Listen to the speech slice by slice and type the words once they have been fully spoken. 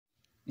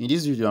In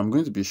this video, I'm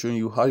going to be showing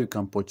you how you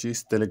can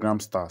purchase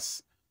Telegram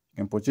stars. You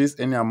can purchase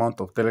any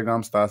amount of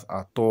Telegram stars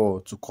at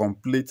all to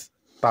complete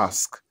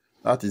task.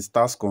 That is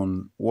task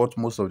on what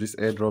most of these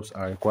airdrops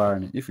are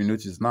requiring. If you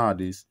notice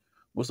nowadays,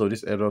 most of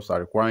these airdrops are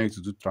requiring you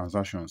to do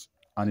transactions.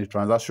 And the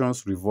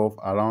transactions revolve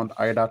around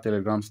either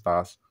Telegram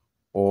stars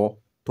or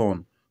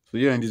Ton. So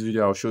here in this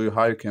video, I'll show you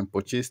how you can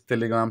purchase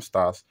Telegram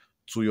stars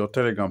to your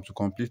Telegram to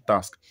complete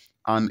task.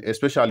 And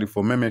especially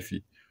for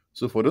MemeFi.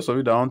 So for those of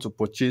you that want to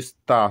purchase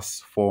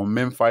tasks for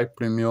Memfi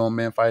Premium,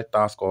 Memfi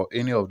Task, or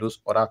any of those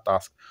other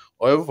tasks,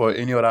 or even for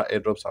any other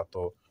airdrops at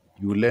all,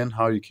 you learn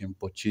how you can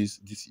purchase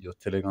this your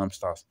Telegram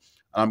stars.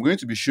 And I'm going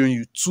to be showing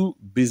you two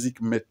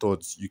basic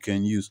methods you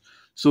can use.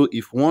 So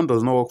if one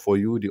does not work for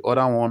you, the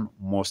other one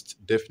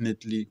must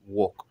definitely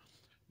work.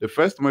 The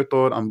first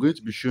method, I'm going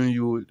to be showing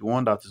you the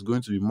one that is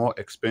going to be more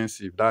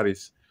expensive. That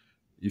is,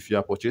 if you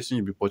are purchasing,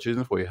 you'll be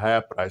purchasing for a higher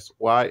price.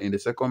 While in the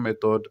second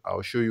method,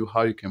 I'll show you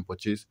how you can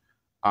purchase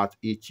at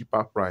a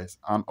cheaper price.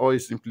 And all you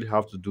simply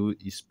have to do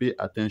is pay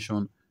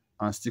attention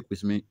and stick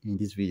with me in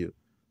this video.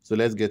 So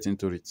let's get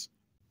into it.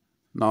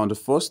 Now, the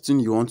first thing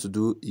you want to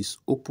do is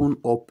open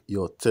up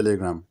your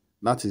Telegram.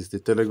 That is the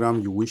Telegram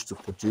you wish to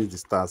purchase the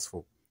stars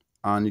for.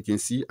 And you can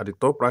see at the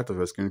top right of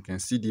your screen, you can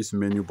see this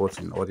menu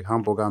button or the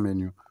hamburger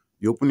menu.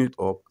 You open it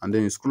up and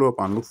then you scroll up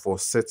and look for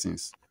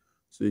settings.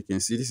 So you can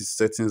see this is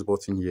settings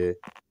button here.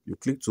 You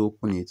click to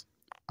open it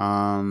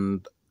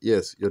and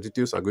yes, your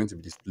details are going to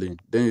be displayed.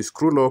 Then you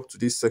scroll up to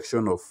this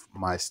section of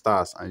my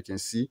stars and you can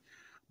see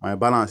my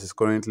balance is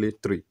currently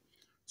 3.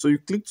 So you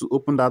click to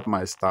open that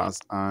my stars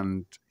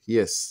and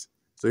yes.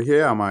 So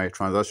here are my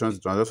transactions,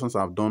 the transactions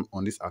I've done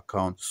on this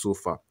account so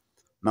far.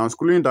 Now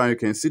scrolling down, you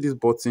can see this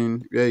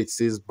button where it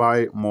says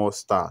buy more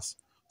stars.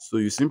 So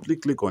you simply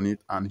click on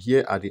it and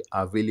here are the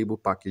available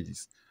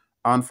packages.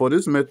 And for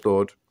this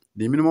method,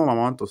 the minimum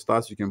amount of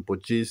stars you can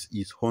purchase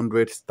is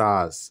 100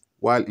 stars,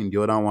 while in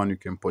the other one you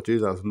can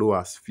purchase as low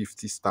as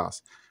 50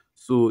 stars.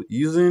 So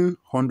using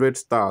 100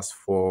 stars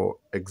for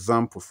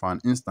example, for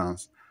an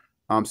instance,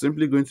 I'm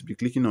simply going to be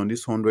clicking on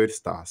this 100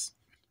 stars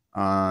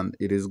and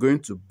it is going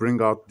to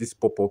bring out this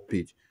pop-up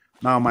page.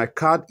 Now my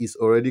card is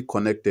already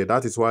connected.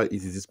 That is why it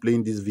is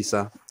displaying this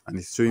Visa and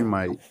it's showing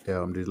my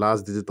the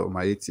last digit of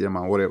my ATM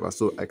and whatever.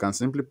 So I can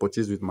simply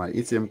purchase with my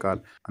ATM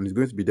card and it's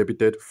going to be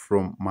debited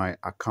from my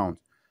account.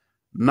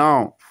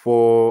 Now,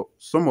 for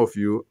some of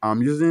you,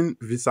 I'm using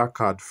Visa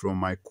card from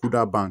my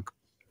Kuda bank.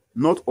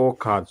 Not all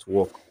cards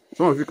work.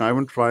 Some of you can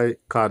even try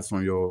cards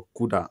on your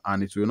Kuda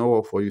and it will not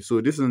work for you.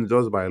 So this is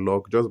just by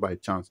luck, just by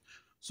chance.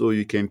 So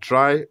you can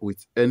try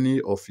with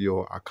any of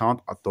your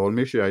account at all.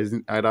 Make sure you're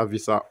using either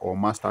Visa or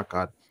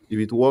MasterCard. If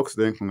it works,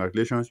 then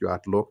congratulations, you're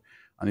at luck.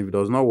 And if it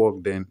does not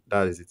work, then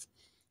that is it.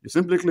 You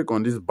simply click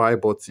on this buy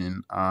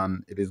button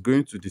and it is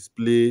going to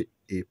display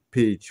a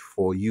page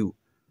for you.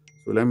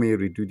 So let me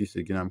redo this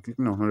again. I'm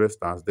clicking on 100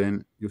 stars.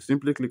 Then you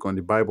simply click on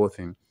the buy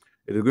button.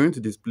 It is going to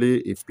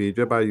display a page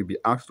whereby you'll be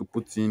asked to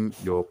put in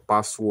your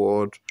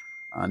password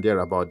and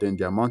thereabout. Then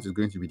the amount is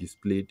going to be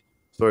displayed.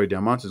 Sorry, the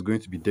amount is going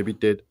to be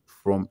debited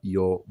from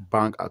your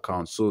bank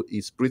account. So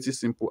it's pretty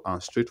simple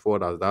and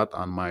straightforward as that.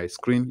 And my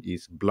screen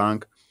is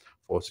blank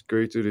for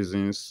security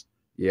reasons.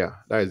 Yeah,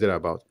 that is it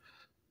about.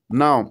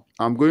 Now,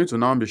 I'm going to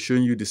now be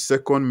showing you the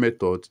second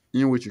method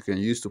in which you can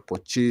use to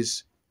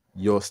purchase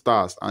your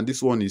stars, and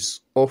this one is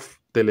off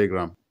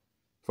Telegram.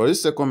 For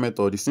this second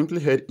method, you simply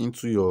head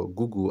into your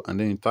Google and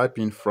then you type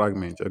in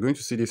Fragment. You're going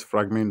to see this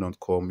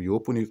fragment.com. You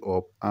open it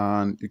up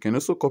and you can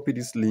also copy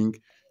this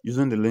link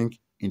using the link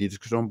in the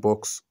description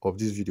box of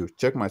this video.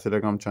 Check my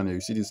Telegram channel.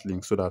 You see this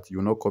link so that you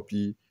will not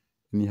copy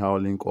anyhow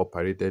link or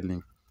pirated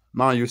link.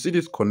 Now you see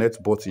this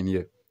connect button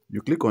here.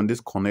 You click on this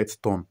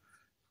connect Ton.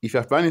 If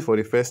you're planning for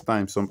the first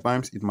time,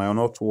 sometimes it might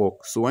not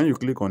work. So when you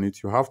click on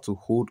it, you have to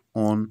hold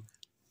on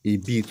a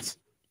bit,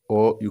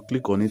 or you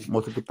click on it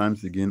multiple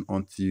times again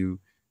until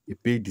a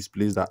page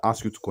displays that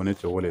asks you to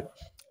connect your wallet.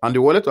 And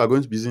the wallet we are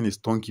going to be using is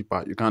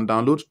Tonkeeper. You can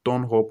download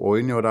TonHub or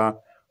any other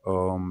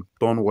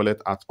Ton wallet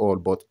at all,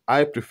 but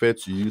I prefer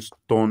to use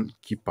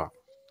Tonkeeper.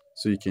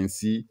 So you can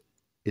see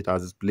it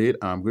has displayed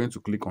and I'm going to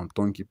click on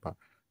Tonkeeper.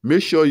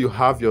 Make sure you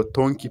have your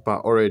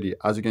Tonkeeper already.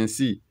 As you can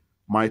see,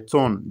 my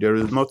Ton, there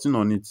is nothing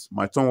on it.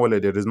 My Ton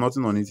wallet, there is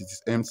nothing on it. It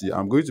is empty.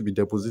 I'm going to be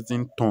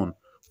depositing Ton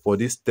for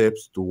these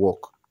steps to work.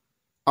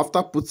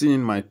 After putting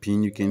in my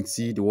PIN, you can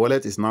see the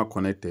wallet is now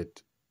connected.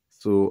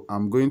 So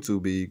I'm going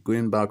to be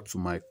going back to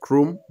my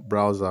Chrome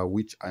browser,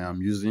 which I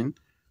am using.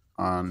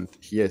 And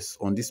yes,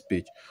 on this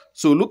page.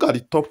 So look at the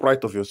top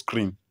right of your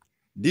screen.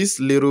 This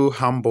little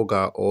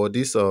hamburger or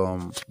this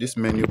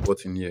menu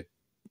button here.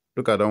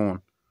 Look at that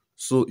one.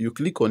 So you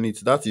click on it.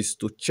 That is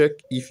to check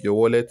if your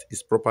wallet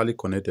is properly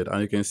connected.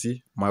 And you can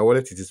see my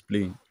wallet is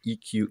displaying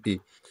EQA.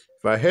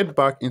 If I head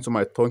back into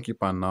my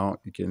Tonkeeper now,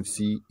 you can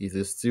see it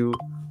is still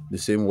the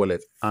same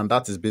wallet. And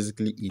that is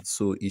basically it.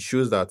 So it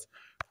shows that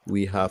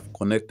we have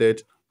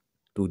connected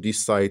to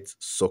this site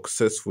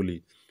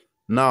successfully.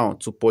 Now,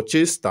 to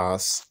purchase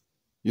stars,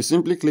 you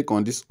simply click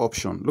on this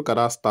option. Look at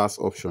that stars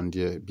option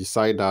there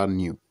beside that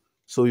new.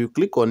 So you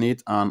click on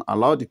it and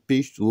allow the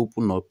page to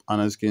open up,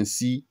 and as you can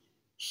see,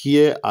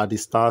 here are the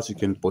stars you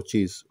can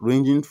purchase,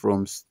 ranging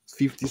from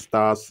 50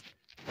 stars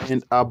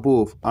and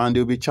above, and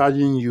they'll be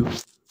charging you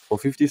for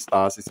 50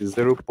 stars. It is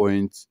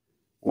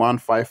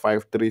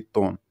 0.1553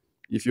 ton.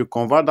 If you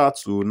convert that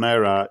to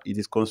naira, it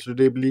is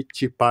considerably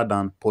cheaper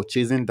than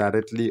purchasing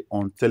directly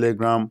on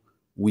Telegram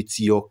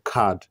with your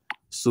card.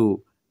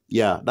 So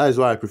yeah, that is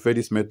why I prefer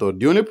this method.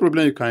 The only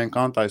problem you can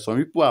encounter is some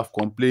people have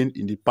complained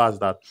in the past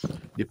that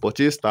they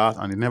purchased stars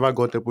and they never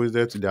got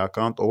deposited to their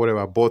account or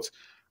whatever, but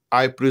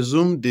I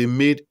presume they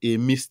made a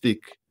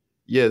mistake.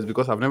 Yes,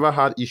 because I've never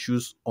had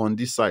issues on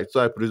this site, so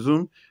I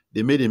presume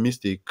they made a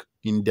mistake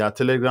in their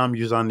Telegram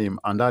username,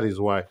 and that is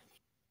why.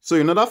 So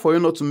in order for you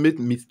not to make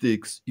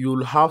mistakes,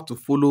 you'll have to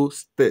follow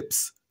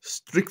steps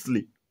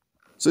strictly.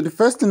 So the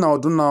first thing I'll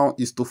do now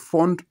is to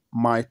fund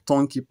my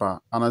Tonkeeper,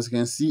 and as you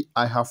can see,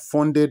 I have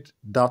funded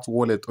that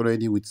wallet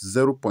already with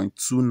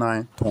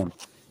 0.29 ton.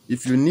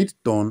 If you need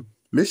ton,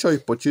 make sure you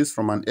purchase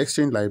from an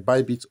exchange like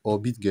Bybit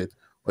or BitGet,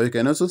 or you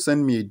can also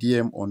send me a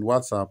DM on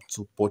WhatsApp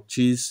to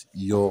purchase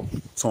your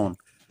ton.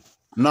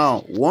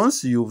 Now,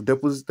 once you've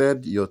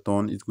deposited your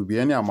ton, it could be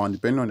any amount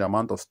depending on the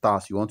amount of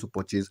stars you want to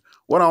purchase.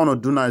 What I want to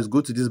do now is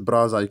go to this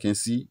browser. You can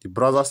see the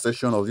browser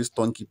section of this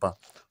Tonkeeper.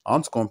 I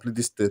want to complete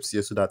these steps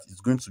here so that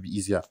it's going to be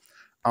easier.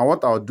 And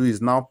what I'll do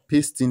is now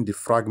paste in the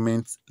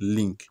fragment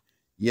link.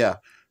 Yeah,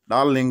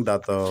 that link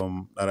that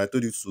I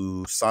told you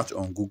to search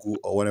on Google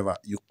or whatever.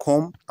 You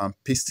come and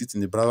paste it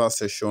in the browser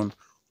section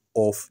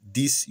of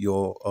this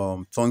your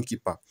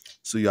Tonkeeper.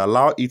 So you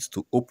allow it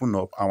to open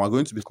up, and we're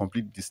going to be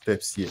complete the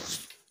steps here.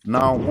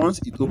 Now,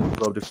 once it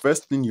opens up, the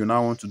first thing you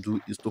now want to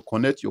do is to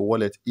connect your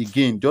wallet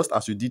again, just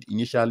as you did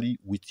initially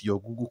with your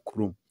Google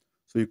Chrome.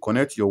 So you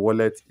connect your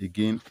wallet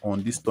again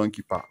on this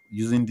Tonkeeper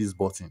using this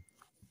button.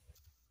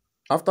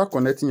 After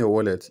connecting your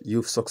wallet,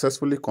 you've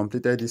successfully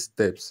completed these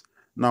steps.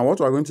 Now, what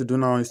we're going to do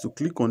now is to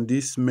click on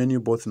this menu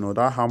button or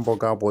that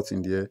hamburger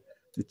button there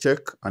to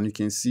check, and you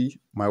can see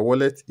my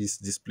wallet is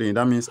displaying.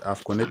 That means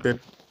I've connected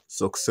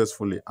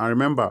successfully. And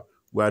remember,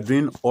 we are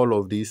doing all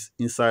of this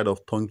inside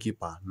of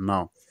Tonkeeper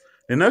now.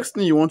 The next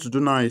thing you want to do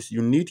now is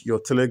you need your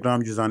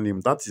Telegram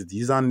username. That is the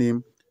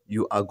username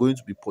you are going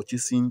to be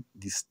purchasing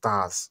the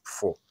stars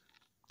for.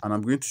 And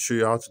I'm going to show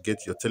you how to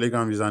get your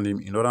Telegram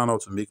username in order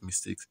not to make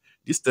mistakes.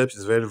 This step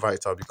is very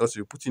vital because if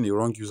you put in a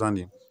wrong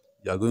username,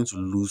 you are going to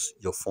lose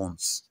your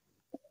funds.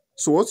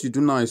 So what you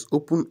do now is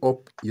open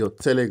up your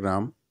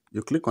Telegram.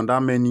 You click on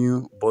that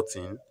menu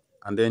button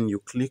and then you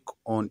click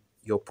on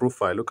your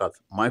profile. Look at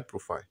my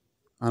profile.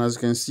 And as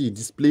you can see,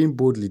 displaying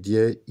boldly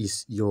there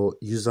is your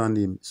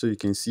username. So you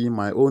can see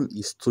my own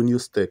is Tonio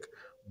Tech,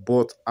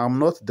 but I'm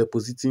not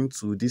depositing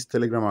to this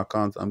Telegram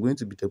account. I'm going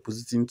to be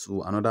depositing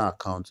to another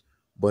account,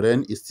 but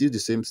then it's still the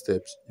same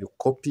steps. You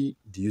copy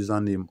the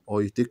username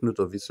or you take note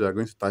of it. So you're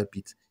going to type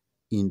it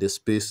in the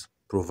space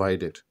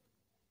provided.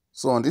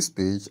 So on this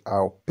page,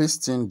 I'll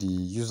paste in the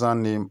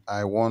username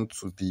I want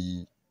to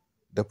be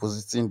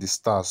depositing the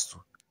stars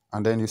to,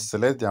 and then you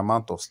select the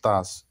amount of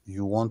stars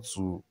you want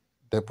to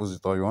deposit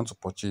or you want to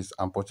purchase.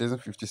 I'm purchasing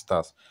 50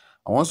 stars,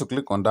 and once you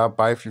click on that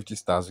buy 50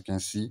 stars, you can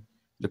see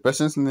the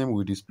person's name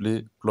will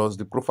display plus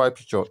the profile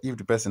picture if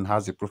the person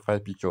has a profile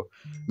picture.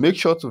 Make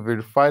sure to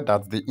verify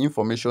that the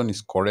information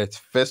is correct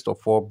first of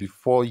all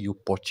before you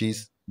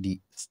purchase the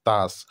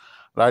stars.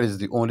 That is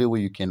the only way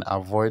you can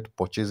avoid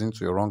purchasing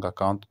to a wrong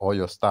account or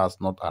your stars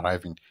not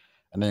arriving.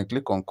 And then you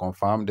click on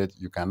confirm. That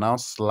you can now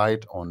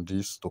slide on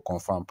this to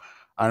confirm.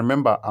 And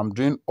remember, I'm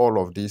doing all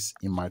of this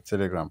in my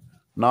Telegram.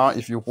 Now,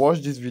 if you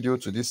watch this video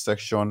to this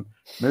section,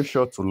 make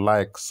sure to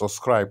like,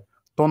 subscribe,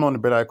 turn on the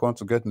bell icon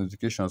to get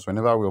notifications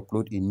whenever we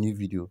upload a new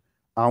video.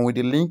 And with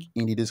the link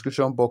in the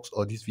description box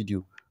of this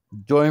video,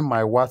 join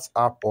my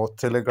WhatsApp or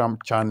Telegram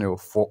channel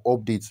for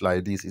updates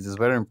like this. It is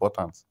very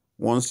important.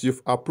 Once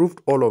you've approved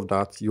all of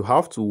that, you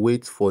have to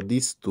wait for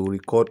this to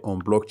record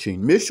on blockchain.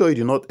 Make sure you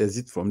do not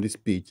exit from this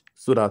page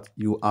so that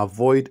you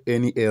avoid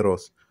any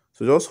errors.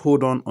 So just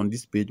hold on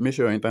this page. Make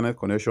sure your internet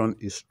connection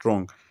is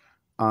strong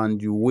and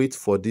you wait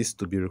for this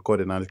to be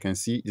recorded. As you can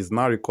see, it's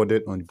now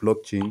recorded on the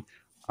blockchain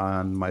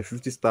and my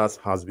 50 stars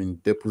has been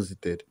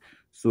deposited.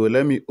 So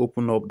let me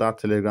open up that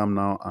Telegram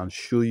now and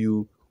show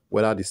you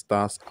whether the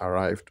stars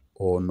arrived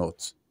or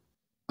not.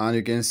 And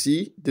you can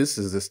see this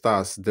is the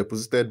stars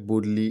deposited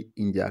boldly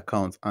in the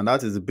account, and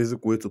that is the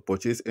basic way to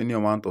purchase any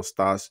amount of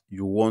stars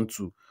you want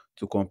to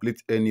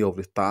complete any of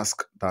the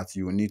tasks that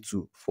you need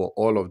to for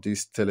all of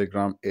these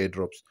Telegram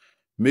airdrops.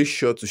 Make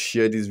sure to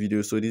share this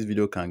video so this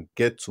video can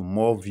get to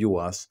more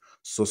viewers.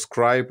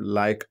 Subscribe,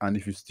 like, and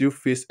if you still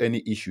face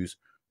any issues,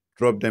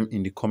 drop them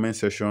in the comment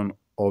section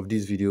of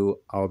this video.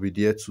 I'll be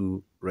there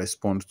to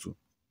respond to.